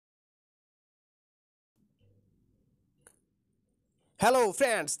Hello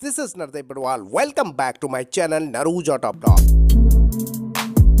friends, this is NarrusAutoVlogs. Welcome back to my channel NarrusAutoVlogs.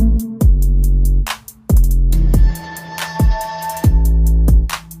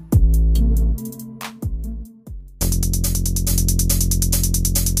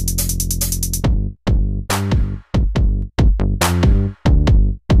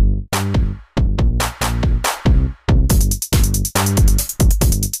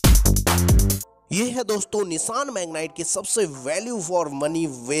 ये है दोस्तों Nissan Magnite की सबसे value for money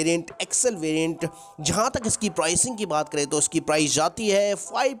variant Excel variant. जहां तक इसकी प्राइसिंग की बात करें तो इसकी प्राइस जाती है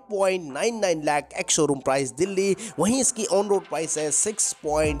 5.99 lakh ex showroom price Delhi, वहीं इसकी ऑन रोड प्राइस है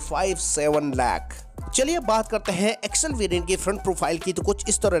 6.57 लाख। चलिए बात करते हैं एक्सेल वेरिएंट की फ्रंट प्रोफाइल की। तो कुछ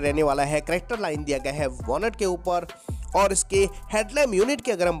इस तरह रहने वाला है। करेक्टर लाइन दिया गया है वॉनेट के ऊपर और इसके हेडलैम्प यूनिट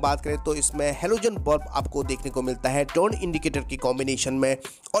की अगर हम बात करें तो इसमें हेलोजन बल्ब आपको देखने को मिलता है टर्न इंडिकेटर की कॉम्बिनेशन में।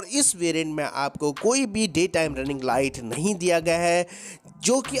 और इस वेरिएंट में आपको कोई भी डे टाइम रनिंग लाइट नहीं दिया गया है,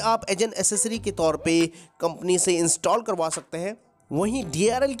 जो कि आप एज एन एसेसरी के तौर पे कंपनी से इंस्टॉल करवा सकते हैं। वहीं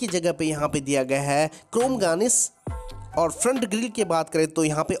DRL की जगह पे यहाँ पे दिया गया है क्रोम गार्निश। और फ्रंट ग्रिल की बात करें तो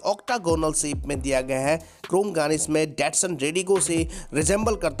यहाँ पे ऑक्टागोनल शेप में दिया गया है क्रोम गार्निश में डैटसन रेडिगो से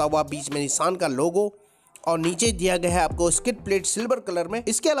रिजेंबल करता हुआ बीच में निसान का लोगो। और नीचे दिया गया है आपको स्किड प्लेट सिल्वर कलर में।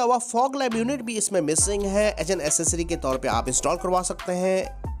 इसके अलावा फॉग लैम्प यूनिट भी इसमें मिसिंग है, एज एन एसेसरी के तौर पे आप इंस्टॉल करवा सकते हैं।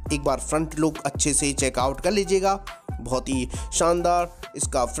 एक बार फ्रंट लुक अच्छे से चेकआउट कर लीजिएगा, बहुत ही शानदार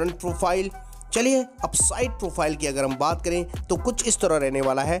इसका फ्रंट प्रोफाइल। चलिए अब साइड प्रोफाइल की अगर हम बात करें तो कुछ इस तरह रहने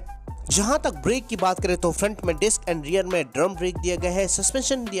वाला है। जहां तक ब्रेक की बात करें तो फ्रंट में डिस्क एंड रियर में ड्रम ब्रेक दिया गया है।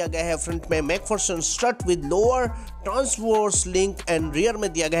 सस्पेंशन दिया गया है फ्रंट में Macpherson strut with lower transverse link and rear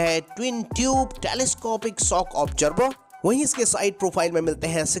में दिया गया है twin tube telescopic shock observer. वहीं इसके साइड प्रोफाइल में मिलते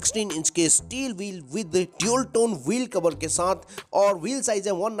हैं 16 इंच के steel wheel with dual tone wheel cover के साथ और व्हील साइज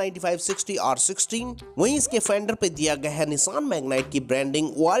है 195/60 R16। वहीं इसके फेंडर पे दिया गया है निसान मैग्नाइट की ब्रांडिंग।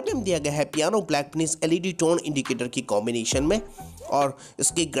 ORM दिया गया है piano black finish LED tone indicator की कॉम्बिनेशन में। और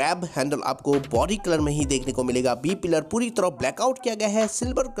इसके ग्रैब हैंडल आपको बॉडी कलर में ही देखने को मिलेगा। बी पिलर पूरी तरह ब्लैकआउट किया गया है।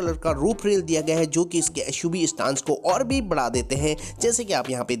 सिल्वर कलर का रूफ रेल दिया गया है जो कि इसके SUV स्टांस को और भी बढ़ा देते हैं, जैसे कि आप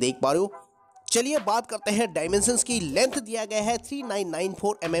यहाँ पे देख पा रहे हो। चलिए बात करते हैं डायमेंशंस की। लेंथ दिया गया है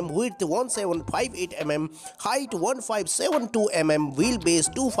 3994 mm, width 1758 mm, height 1572 mm, wheel base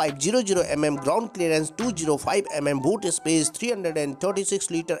 2500 mm, ground clearance 205 mm, boot space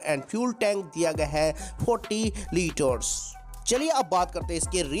 336 litre and fuel tank दिया गया है 40 लीटर्स। चलिए अब बात करते हैं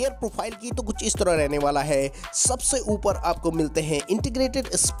इसके रियर प्रोफाइल की। तो कुछ इस तरह रहने वाला है। सबसे ऊपर आपको मिलते हैं integrated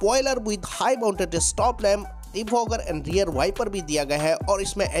spoiler with high mounted stop lamp, defogger and rear wiper भी दिया गया है। और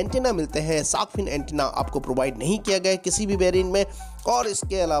इसमें एंटीना मिलते हैं। शार्क फिन एंटीना आपको प्रोवाइड नहीं किया गया है किसी भी वेरिएंट में। और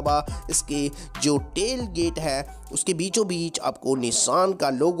इसके अलावा इसके जो टेल गेट है उसके बीचों बीच आपको निसान का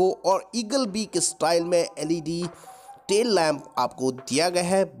लोगो और ईगल बीक स्टाइल में LED टेल लैम्प आपको दिया गया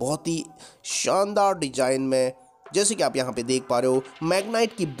है, बहुत ही शानदार डिजाइन में, जैसे कि आप यहाँ पे देख पा रहे हो।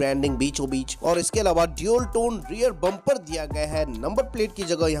 मैग्नाइट की ब्रांडिंग बीचों बीच। और इसके अलावा ड्यूल टोन रियर बम्पर दिया गया है। नंबर प्लेट की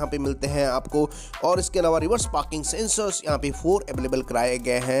जगह यहाँ पे मिलते हैं आपको। और इसके अलावा रिवर्स पार्किंग सेंसर्स यहाँ पे 4 अवेलेबल कराए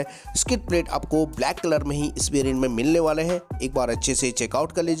गए हैं। स्किड प्लेट आपको ब्लैक कलर में ही इस वेरिएंट में मिलने वाले हैं। एक बार अच्छे से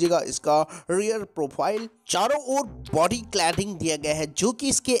चेकआउट कर लीजिएगा इसका रियर प्रोफाइल। चारों ओर बॉडी क्लैडिंग दिया गया है जो कि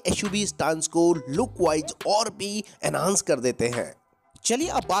इसके SUV स्टांस को लुक वाइज और भी एनहांस कर देते हैं। चलिए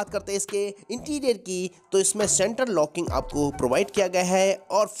अब बात करते हैं इसके इंटीरियर की। तो इसमें सेंटर लॉकिंग आपको प्रोवाइड किया गया है।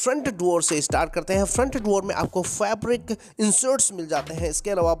 और फ्रंट डोर से स्टार्ट करते हैं। फ्रंट डोर में आपको फैब्रिक इंसर्ट्स मिल जाते हैं।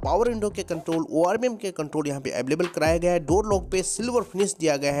 इसके अलावा पावर विंडो के कंट्रोल, ORM के कंट्रोल यहाँ पे अवेलेबल कराया गया है। डोर लॉक पे सिल्वर फिनिश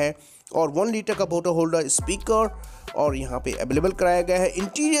दिया गया है। और 1 लीटर का बोतल होल्डर स्पीकर और यहाँ पे अवेलेबल कराया गया है।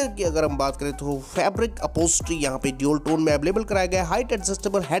 इंटीरियर की अगर हम बात करें तो फैब्रिक अपहोल्स्ट्री यहाँ पे ड्यूल टोन में अवेलेबल कराया गया है। हाइट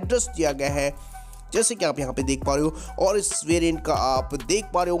एडजस्टेबल हेडरेस्ट दिया गया है, जैसे कि आप यहाँ पे देख पा रहे हो। और इस वेरिएंट का आप देख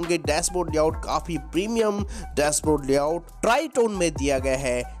पा रहे होंगे डैशबोर्ड लेआउट काफ़ी premium dashboard layout try tone में दिया गया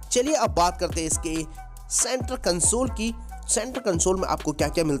है। चलिए अब बात करते हैं इसके सेंटर कंसोल की। सेंटर कंसोल में आपको क्या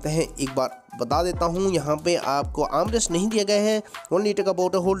क्या मिलते हैं एक बार बता देता हूँ। यहाँ पे आपको आर्मरेस्ट नहीं दिया गया है। 1 लीटर का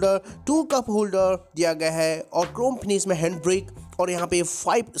बोतल होल्डर, 2 कप होल्डर दिया गया है और क्रोम फिनिश में हैंड ब्रेक। और यहाँ पे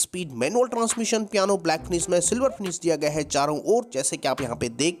 5 speed manual transmission, piano black finish में सिल्वर फिनिश दिया गया है चारों ओर, जैसे कि आप यहाँ पे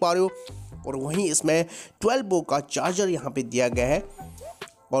देख पा रहे हो। और वहीं इसमें 12 वोल्ट का चार्जर यहाँ पे दिया गया है।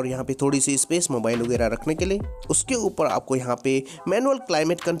 और यहाँ पे थोड़ी सी स्पेस मोबाइल वगैरह रखने के लिए। उसके ऊपर आपको यहाँ पे मैनुअल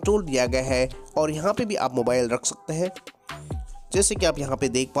क्लाइमेट कंट्रोल दिया गया है और यहाँ पे भी आप मोबाइल रख सकते हैं, जैसे कि आप यहाँ पे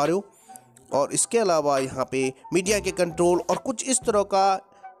देख पा रहे हो। और इसके अलावा यहाँ पे मीडिया के कंट्रोल और कुछ इस तरह का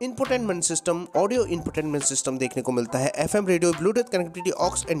infotainment system, audio infotainment system देखने को मिलता है। FM radio, Bluetooth connectivity,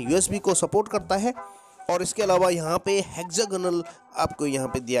 aux and USB को सपोर्ट करता है। और इसके अलावा यहाँ पे हेक्सागोनल आपको यहाँ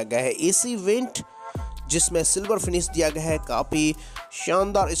पे दिया गया है AC वेंट, जिसमें सिल्वर फिनिश दिया गया है, काफ़ी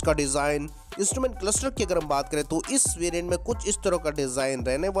शानदार इसका डिज़ाइन। इंस्ट्रूमेंट क्लस्टर की अगर हम बात करें तो इस वेरिएंट में कुछ इस तरह का डिज़ाइन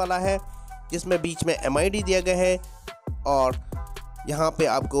रहने वाला है, जिसमें बीच में MID दिया गया है और यहाँ पे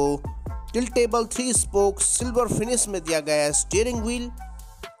आपको टिल्टेबल 3 स्पोक सिल्वर फिनिश में दिया गया है स्टीयरिंग व्हील,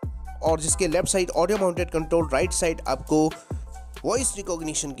 और जिसके left side audio mounted control, right side आपको वॉइस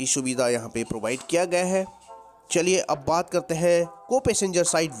रिकॉग्निशन की सुविधा यहाँ पे प्रोवाइड किया गया है। चलिए अब बात करते हैं को passenger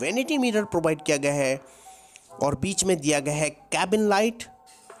side vanity mirror provide किया गया है और बीच में दिया गया है कैबिन लाइट,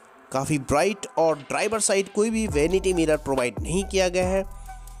 काफ़ी ब्राइट, और ड्राइवर साइड कोई भी वैनिटी मिरर प्रोवाइड नहीं किया गया है।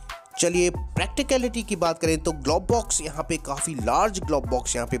 चलिए प्रैक्टिकलिटी की बात करें तो ग्लोव बॉक्स यहाँ पे काफ़ी लार्ज ग्लोव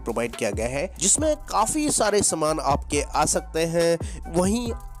बॉक्स यहाँ पे प्रोवाइड किया गया है, जिसमें काफ़ी सारे सामान आपके आ सकते हैं।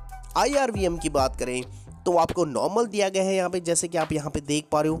 वहीं IRVM की बात करें तो आपको नॉर्मल दिया गया है यहाँ पे, जैसे कि आप यहाँ पे देख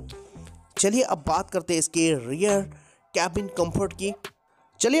पा रहे हो। चलिए अब बात करते हैं इसके रियर कैबिन कंफर्ट की।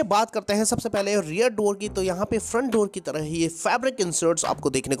 चलिए बात करते हैं सबसे पहले रियर डोर की। तो यहाँ पे फ्रंट डोर की तरह ही फैब्रिक इंसर्ट्स आपको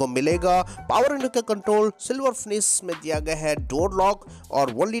देखने को मिलेगा। पावर विंडो का कंट्रोल सिल्वर फिनिश में दिया गया है, डोर लॉक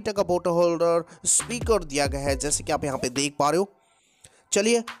और 1 लीटर का बॉटल होल्डर, स्पीकर दिया गया है, जैसे कि आप यहाँ पे देख पा रहे हो।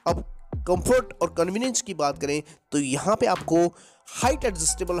 चलिए अब कंफर्ट और कन्वीनियंस की बात करें तो यहाँ पे आपको हाइट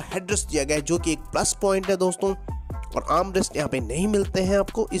एडजस्टेबल हेडरेस्ट दिया गया है, जो कि एक प्लस पॉइंट है दोस्तों। और आर्म रेस्ट यहाँ पे नहीं मिलते हैं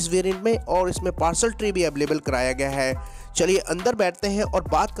आपको इस वेरिएंट में, और इसमें पार्सल ट्रे भी अवेलेबल कराया गया है। चलिए अंदर बैठते हैं और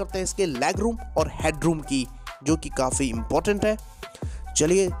बात करते हैं इसके लेग रूम और हेड रूम की, जो कि काफ़ी इंपॉर्टेंट है।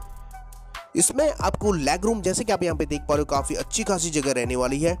 चलिए इसमें आपको लेग रूम, जैसे कि आप यहाँ पे देख पा रहे हो, काफ़ी अच्छी खासी जगह रहने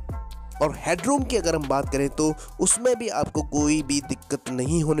वाली है। और हेड रूम की अगर हम बात करें तो उसमें भी आपको कोई भी दिक्कत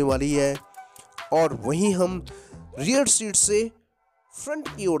नहीं होने वाली है। और वहीं हम रियर सीट से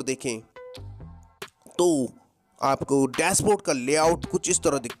फ्रंट की ओर देखें तो आपको डैशबोर्ड का लेआउट कुछ इस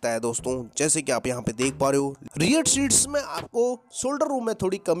तरह दिखता है दोस्तों, जैसे कि आप यहाँ पे देख पा रहे हो। रियर सीट्स में आपको शोल्डर रूम में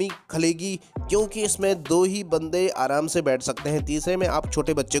थोड़ी कमी खलेगी, क्योंकि इसमें 2 ही बंदे आराम से बैठ सकते हैं, तीसरे में आप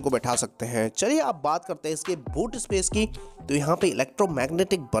छोटे बच्चे को बैठा सकते हैं। चलिए आप बात करते हैं इसके बूट स्पेस की। तो यहाँ पे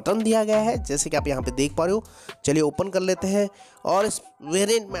इलेक्ट्रोमैग्नेटिक बटन दिया गया है, जैसे कि आप यहाँ पे देख पा रहे हो। चलिए ओपन कर लेते हैं, और इस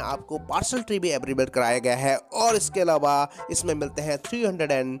वेरिएंट में आपको पार्सल ट्रे भी अवेलेबल कराया गया है, और इसके अलावा इसमें मिलते हैं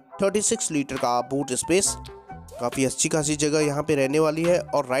 336 लीटर का बूट स्पेस। काफ़ी अच्छी खासी जगह यहाँ पे रहने वाली है।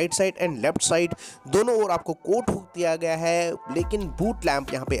 और right side and left side दोनों ओर आपको कोट हुक दिया गया है, लेकिन बूट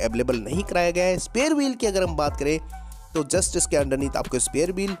लैंप यहाँ पे अवेलेबल नहीं कराया गया है। स्पेयर व्हील की अगर हम बात करें तो जस्ट इसके अंडरनीथ आपको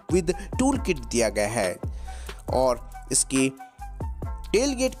spare wheel with tool kit दिया गया है, और इसकी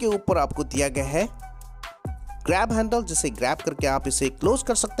टेल गेट के ऊपर आपको दिया गया है ग्रैब हैंडल, जिसे ग्रैब करके आप इसे क्लोज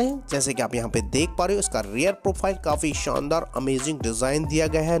कर सकते हैं, जैसे कि आप यहाँ पे देख पा रहे हो। इसका रियर प्रोफाइल काफ़ी शानदार अमेजिंग डिज़ाइन दिया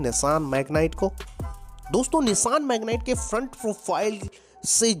गया है निसान मैग्नाइट को। दोस्तों निसान मैग्नाइट के फ्रंट प्रोफाइल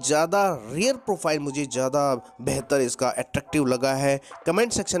से ज़्यादा रियर प्रोफाइल मुझे ज़्यादा बेहतर इसका अट्रैक्टिव लगा है,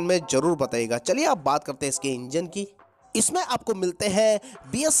 कमेंट सेक्शन में ज़रूर बताइएगा। चलिए अब बात करते हैं इसके इंजन की। इसमें आपको मिलते हैं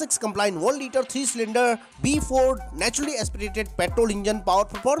BS6 complaint 1 litre 3 cylinder B4 naturally aspirated petrol engine. Power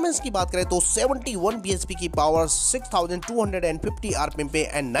performance की बात करें तो 71 bhp की पावर 6250 RPM पे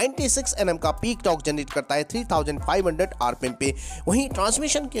एंड 96 Nm का पीक टॉर्क जनरेट करता है 3500 RPM पे। वहीं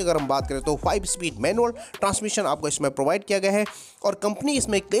ट्रांसमिशन की अगर हम बात करें तो 5 स्पीड मैनुअल ट्रांसमिशन आपको इसमें प्रोवाइड किया गया है, और कंपनी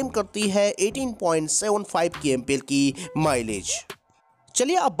इसमें क्लेम करती है 18.75 kmpl की माइलेज।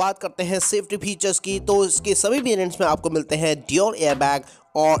 चलिए अब बात करते हैं सेफ्टी फीचर्स की। तो इसके सभी वेरिएंट्स में आपको मिलते हैं ड्यूल एयरबैग,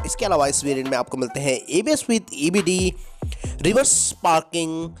 और इसके अलावा इस वेरिएंट में आपको मिलते हैं ABS with EBD, reverse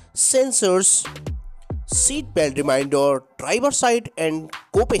parking sensors, seat belt reminder, driver side and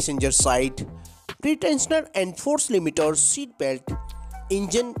को passenger side, pre-tensioner and force limiter seat belt,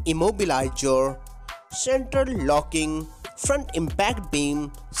 engine immobiliser, central locking, front impact beam,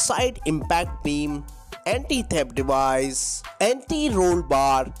 side impact beam, anti-theft device, anti-roll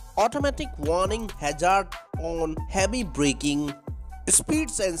bar, automatic warning hazard on heavy braking,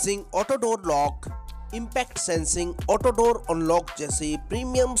 speed sensing, auto door lock, impact sensing, auto door unlock जैसे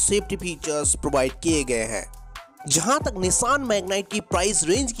premium safety features provide किए गए हैं। जहां तक Nissan Magnite की price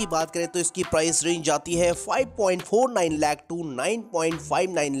range की बात करें तो इसकी प्राइस रेंज आती है 5.49 lakh to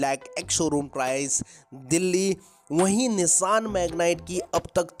 9.59 lakh ex showroom price Delhi. वहीं निसान मैग्नाइट की अब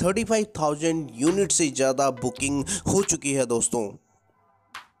तक 35,000 यूनिट से ज़्यादा बुकिंग हो चुकी है दोस्तों।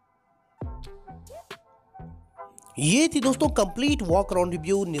 ये थी दोस्तों complete walk around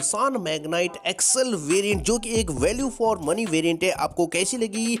review Nissan Magnite Excel variant, जो कि एक वैल्यू फॉर मनी वेरिएंट है। आपको कैसी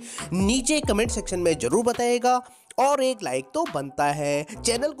लगी नीचे कमेंट सेक्शन में जरूर बताइएगा, और एक लाइक तो बनता है।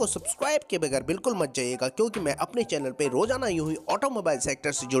 चैनल को सब्सक्राइब के बगैर बिल्कुल मत जाइएगा, क्योंकि मैं अपने चैनल पे रोजाना यूं ही ऑटोमोबाइल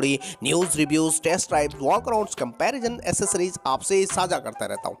सेक्टर से जुड़ी news, reviews, test drive, walk arounds, comparison, accessories आपसे साझा करता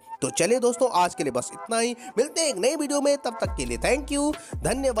रहता हूं। तो चलिए दोस्तों आज के लिए बस इतना ही, मिलते हैं एक नई वीडियो में, तब तक के लिए थैंक यू,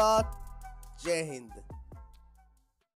 धन्यवाद, जय हिंद।